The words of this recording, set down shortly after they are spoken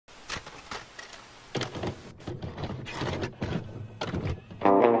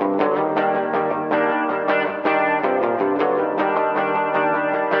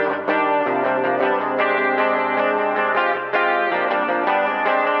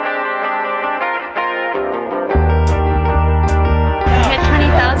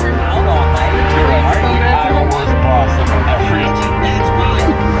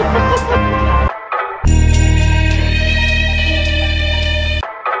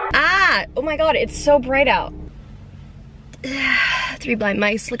Oh my god, it's so bright out. 3 blind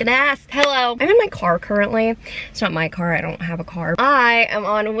mice looking ass. Hello. I'm in my car currently. It's not my car, I don't have a car. I am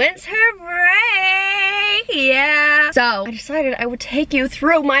on winter break, yeah. So I decided I would take you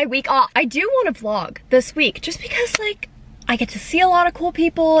through my week off. I do want to vlog this week just because like I get to see a lot of cool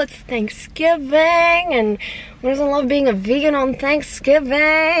people. It's Thanksgiving and who doesn't love being a vegan on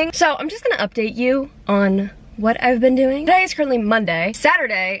Thanksgiving? So I'm just gonna update you on what I've been doing. Today is currently Monday.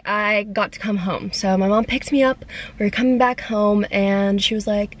 Saturday, I got to come home. So my mom picked me up, we were coming back home, and she was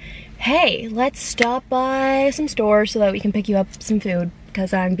like, hey, let's stop by some stores so that we can pick you up some food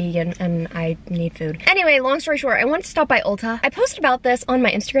because I'm vegan and I need food. Anyway, long story short, I wanted to stop by Ulta. I posted about this on my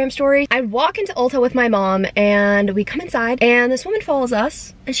Instagram story. I walk into Ulta with my mom and we come inside and this woman follows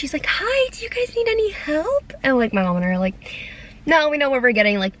us and she's like, hi, do you guys need any help? And like my mom and I are like, no, we know what we're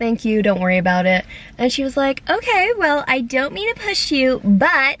getting, like, thank you, don't worry about it. And she was like, okay, well, I don't mean to push you,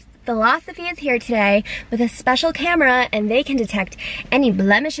 but Philosophy is here today with a special camera and they can detect any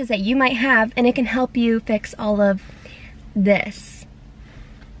blemishes that you might have and it can help you fix all of this.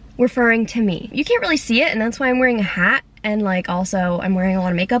 Referring to me. You can't really see it and that's why I'm wearing a hat and like also I'm wearing a lot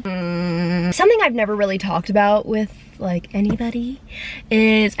of makeup. Something I've never really talked about with like anybody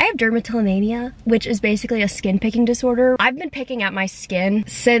is I have dermatillomania, which is basically a skin picking disorder. I've been picking at my skin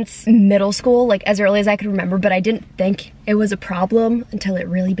since middle school, like as early as I could remember, but I didn't think it was a problem until it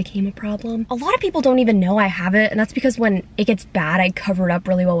really became a problem. A lot of people don't even know I have it, and that's because when it gets bad, I cover it up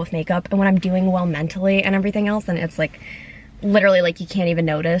really well with makeup, and when I'm doing well mentally and everything else, then it's like literally like you can't even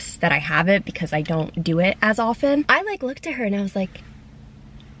notice that I have it because I don't do it as often. I like looked at her and I was like,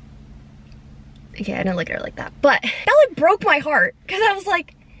 okay, I didn't look at her like that, but that like broke my heart because I was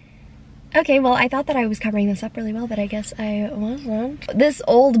like, okay, well, I thought that I was covering this up really well, but I guess I wasn't. This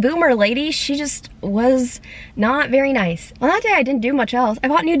old boomer lady, she just was not very nice. Well, that day I didn't do much else. I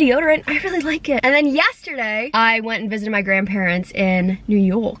bought new deodorant. I really like it. And then yesterday, I went and visited my grandparents in New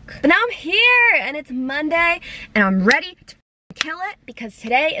York. But now I'm here, and it's Monday, and I'm ready to kill it because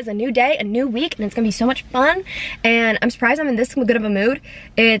today is a new day, a new week, and it's gonna be so much fun. And I'm surprised I'm in this good of a mood.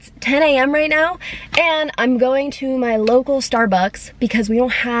 It's 10 a.m. right now and I'm going to my local Starbucks because we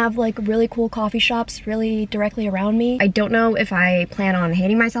don't have like really cool coffee shops really directly around me. I don't know if I plan on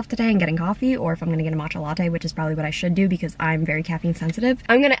hating myself today and getting coffee or if I'm gonna get a matcha latte, which is probably what I should do because I'm very caffeine sensitive.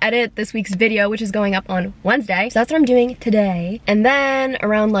 I'm gonna edit this week's video, which is going up on Wednesday, so that's what I'm doing today. And then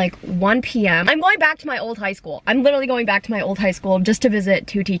around like 1 p.m. I'm going back to my old high school. I'm literally going back to my old high school just to visit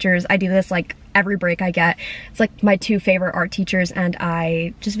 2 teachers. I do this like every break I get. It's like my 2 favorite art teachers and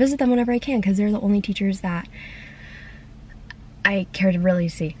I just visit them whenever I can because they're the only teachers that I care to really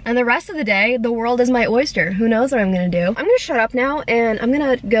see. And the rest of the day, the world is my oyster. Who knows what I'm gonna do? I'm gonna shut up now and I'm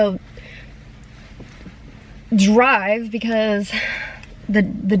gonna go drive because the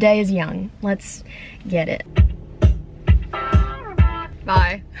day is young. Let's get it.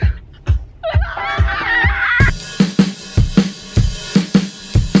 Bye.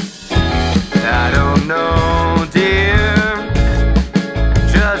 I don't know, dear,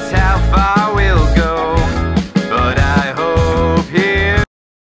 just how far we'll go, but I hope here.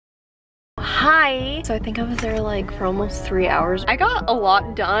 Hi. So I think I was there like for almost 3 hours. I got a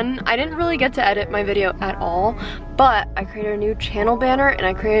lot done. I didn't really get to edit my video at all, but I created a new channel banner and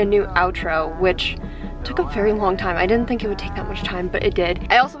I created a new outro, which took a very long time. I didn't think it would take that much time, but it did.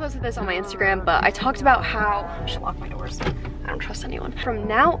 I also posted this on my Instagram, but I talked about how, I should lock my doors. I don't trust anyone. From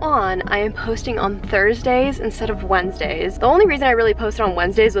now on, I am posting on Thursdays instead of Wednesdays. The only reason I really posted on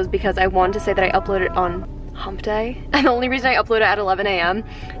Wednesdays was because I wanted to say that I uploaded on hump day. And the only reason I upload it at 11 a.m.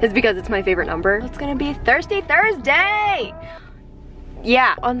 is because it's my favorite number. It's gonna be Thursday!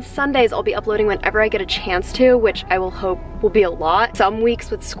 Yeah, on Sundays I'll be uploading whenever I get a chance to, which I will hope will be a lot. Some weeks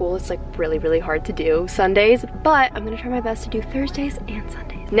with school it's like really hard to do Sundays, but I'm gonna try my best to do Thursdays and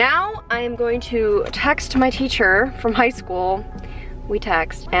Sundays. Now I am going to text my teacher from high school. We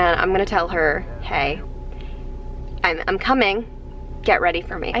text and I'm gonna tell her, hey, I'm coming. Get ready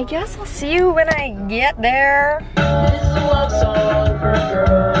for me. I guess I'll see you when I get there. This is a love song for a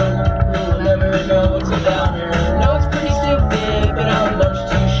girl who will never know what's about her. No, it's pretty stupid, but I'm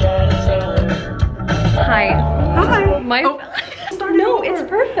much too shy to tell her. Hi. Hi. My no, it's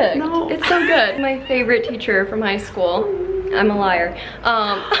perfect. No. It's so good. My favorite teacher from high school. I'm a liar.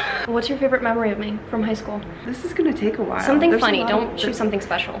 What's your favorite memory of me from high school? This is gonna take a while. Something funny. Don't choose something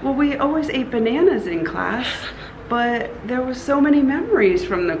special. Well, we always ate bananas in class, but there were so many memories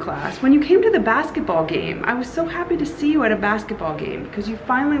from the class. When you came to the basketball game, I was so happy to see you at a basketball game because you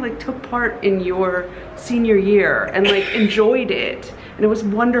finally like took part in your senior year and like enjoyed it. And it was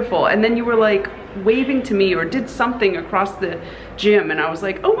wonderful. And then you were like waving to me or did something across the gym, and I was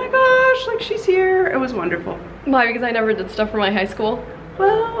like, oh my gosh, like she's here. It was wonderful. Why? Because I never did stuff for my high school?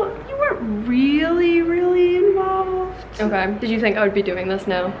 Well, you weren't really involved. Okay. Did you think I would be doing this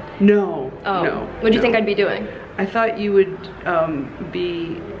now? No. Oh. No. What do you think I'd be doing? I thought you would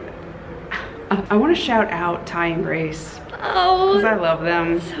be. I want to shout out Ty and Grace. Oh. Because I love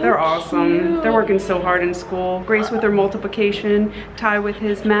them. So They're awesome. cute. They're working so hard in school. Grace with her multiplication, Ty with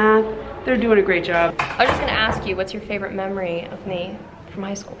his math. They're doing a great job. I was just gonna ask you, what's your favorite memory of me from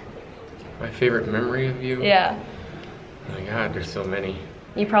high school? My favorite memory of you? Yeah. Oh my God, there's so many.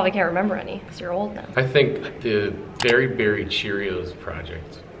 You probably can't remember any because you're old now. I think the Berry Berry Cheerios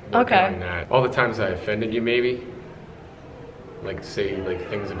project. Working Okay. on that. All the times I offended you, maybe. Like say like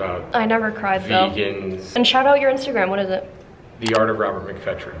things about I never cried though. vegans. And shout out your Instagram, what is it? The Art of Robert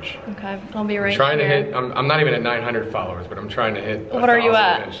McFetridge. Okay, I'll be right I'm trying to here. hit. I'm not even at 900 followers, but I'm trying to hit. What are you 1,000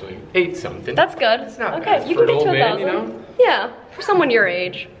 at? Eventually, 8 something. That's good. It's not okay, bad you for can an get to old man, 1,000. you know? Yeah, for someone your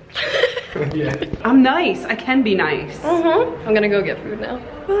age. Yeah. I'm nice. I can be nice. Mm-hmm. I'm gonna go get food now.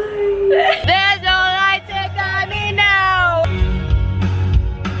 Bye. There's no light to guide me now.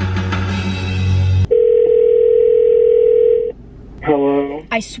 Hello?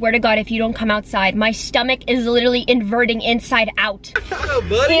 I swear to God, if you don't come outside, my stomach is literally inverting inside out.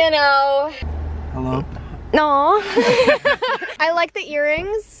 You know. Hello? No. I like the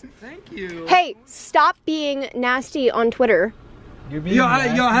earrings. Thank you. Hey, stop being nasty on Twitter. Yo, I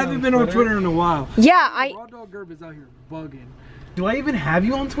haven't been on Twitter in a while. Yeah, Raw Dog Gerb is out here bugging. Do I even have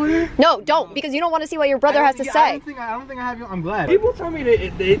you on Twitter? No, don't, because you don't want to see what your brother has to I say. don't think I have you. I'm glad. People tell me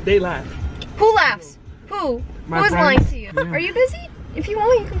they laugh. Who laughs? Who? My Who is friends. lying to you? Yeah. Are you busy? If you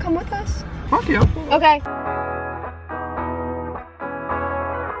want, you can come with us. Fuck you. Okay.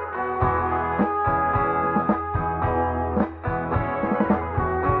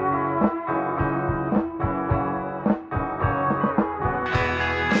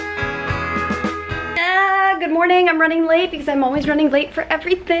 Good morning. I'm running late because I'm always running late for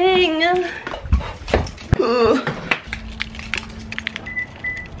everything.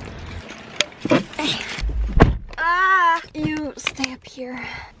 You stay up here.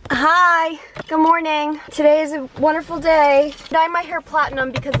 Hi, good morning. Today is a wonderful day. Dye my hair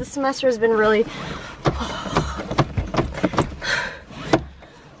platinum because the semester has been really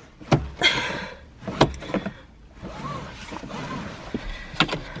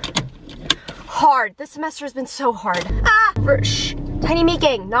hard. This semester has been so hard. Shh. Tiny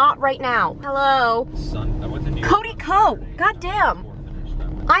meeking, not right now. Hello. Cody Co. Goddamn.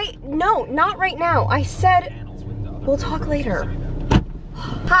 No, not right now. I said we'll talk later.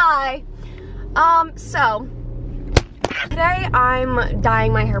 Hi. So today I'm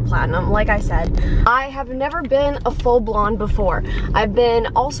dyeing my hair platinum. Like I said, I have never been a full blonde before. I've been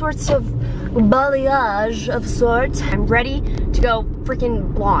all sorts of balayage of sorts. I'm ready to go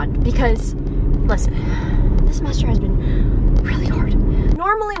freaking blonde because, listen, this semester has been really hard.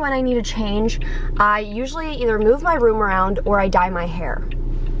 Normally when I need a change, I usually either move my room around or I dye my hair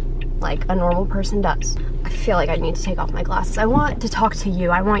like a normal person does. I feel like I need to take off my glasses. I want to talk to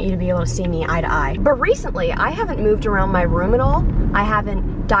you. I want you to be able to see me eye to eye. But recently, I haven't moved around my room at all. I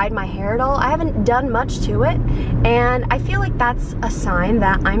haven't dyed my hair at all. I haven't done much to it. And I feel like that's a sign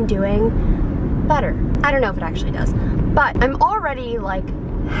that I'm doing better. I don't know if it actually does. But I'm already like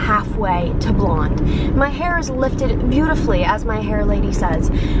halfway to blonde. My hair is lifted beautifully, as my hair lady says.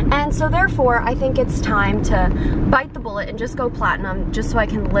 And so therefore, I think it's time to bite the bullet and just go platinum, just so I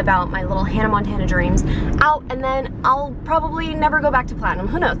can live out my little Hannah Montana dreams out, and then I'll probably never go back to platinum.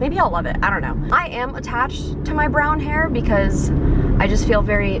 Who knows? Maybe I'll love it. I don't know. I am attached to my brown hair because I just feel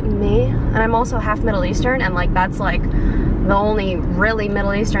very me, and I'm also half Middle Eastern, and like that's like the only really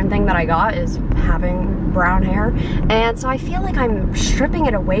Middle Eastern thing that I got is having brown hair. And so I feel like I'm stripping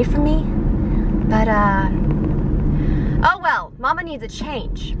it away from me. But oh well, mama needs a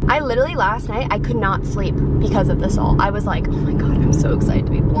change. I literally last night, I could not sleep because of this all. I was like, oh my God, I'm so excited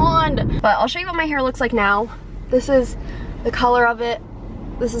to be blonde. But I'll show you what my hair looks like now. This is the color of it.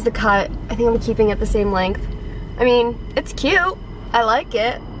 This is the cut. I think I'm keeping it the same length. I mean, it's cute. I like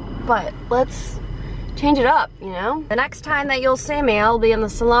it, but let's change it up, you know? The next time that you'll see me, I'll be in the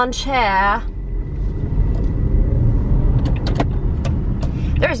salon chair.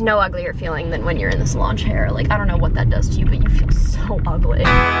 There's no uglier feeling than when you're in the salon chair. Like, I don't know what that does to you, but you feel so ugly.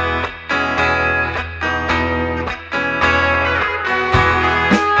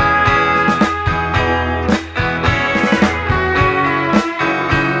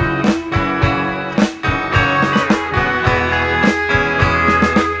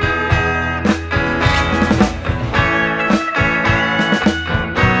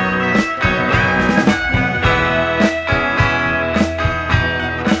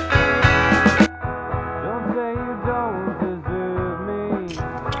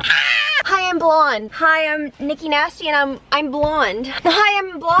 again. Hi, I'm Nikki Nasty and I'm blonde. Hi,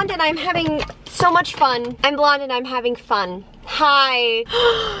 I'm blonde and I'm having so much fun. I'm blonde and I'm having fun. Hi.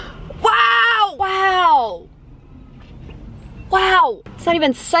 Wow! Wow! Wow! It's not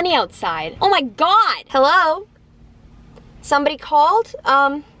even sunny outside. Oh my god! Hello? Somebody called?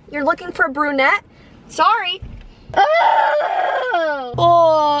 You're looking for a brunette? Sorry.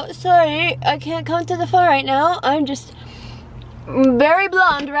 Oh, sorry. I can't come to the phone right now. I'm just very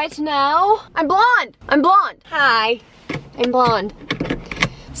blonde right now. I'm blonde. I'm blonde. Hi. I'm blonde.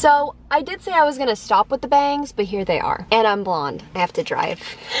 So, I did say I was gonna stop with the bangs, but here they are. And I'm blonde. I have to drive.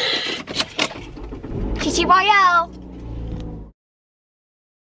 TTYL.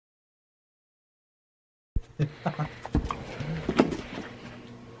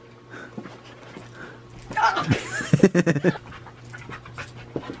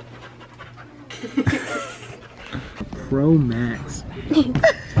 Pro Max.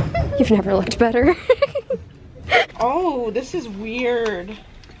 You've never looked better. Oh, this is weird.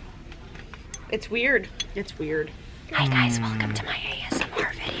 It's weird. It's weird. Hi guys, welcome to my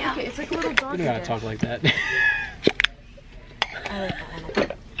ASMR video. Okay, it's like a little dog. You don't gotta talk like that. I like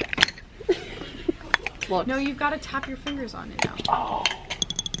that. Look. No, you've got to tap your fingers on it now. Oh.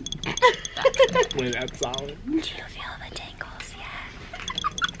 Wait, that's solid. Do you feel the tingles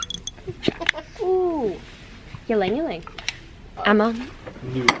yet? Ooh. Ylang. Emma.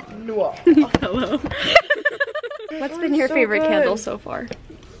 No. Hello. What's been your favorite candle so far?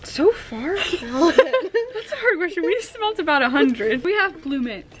 So far? That's a hard question. We smelled about 100. We have blue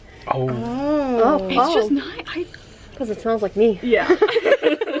mint. Oh. Oh. It's just not. Because it smells like me. Yeah.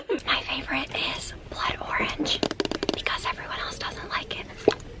 My favorite is blood orange because everyone else doesn't like it.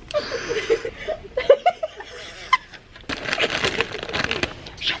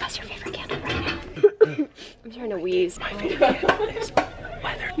 Show us your favorite candle right now. I'm starting to wheeze. My favorite is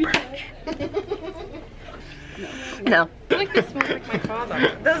weather birch. No. I feel like this smells like my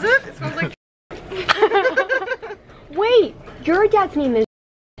father. Does it? It smells like. Wait, your dad's name is.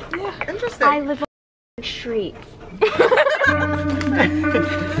 Yeah, interesting. I live on the street.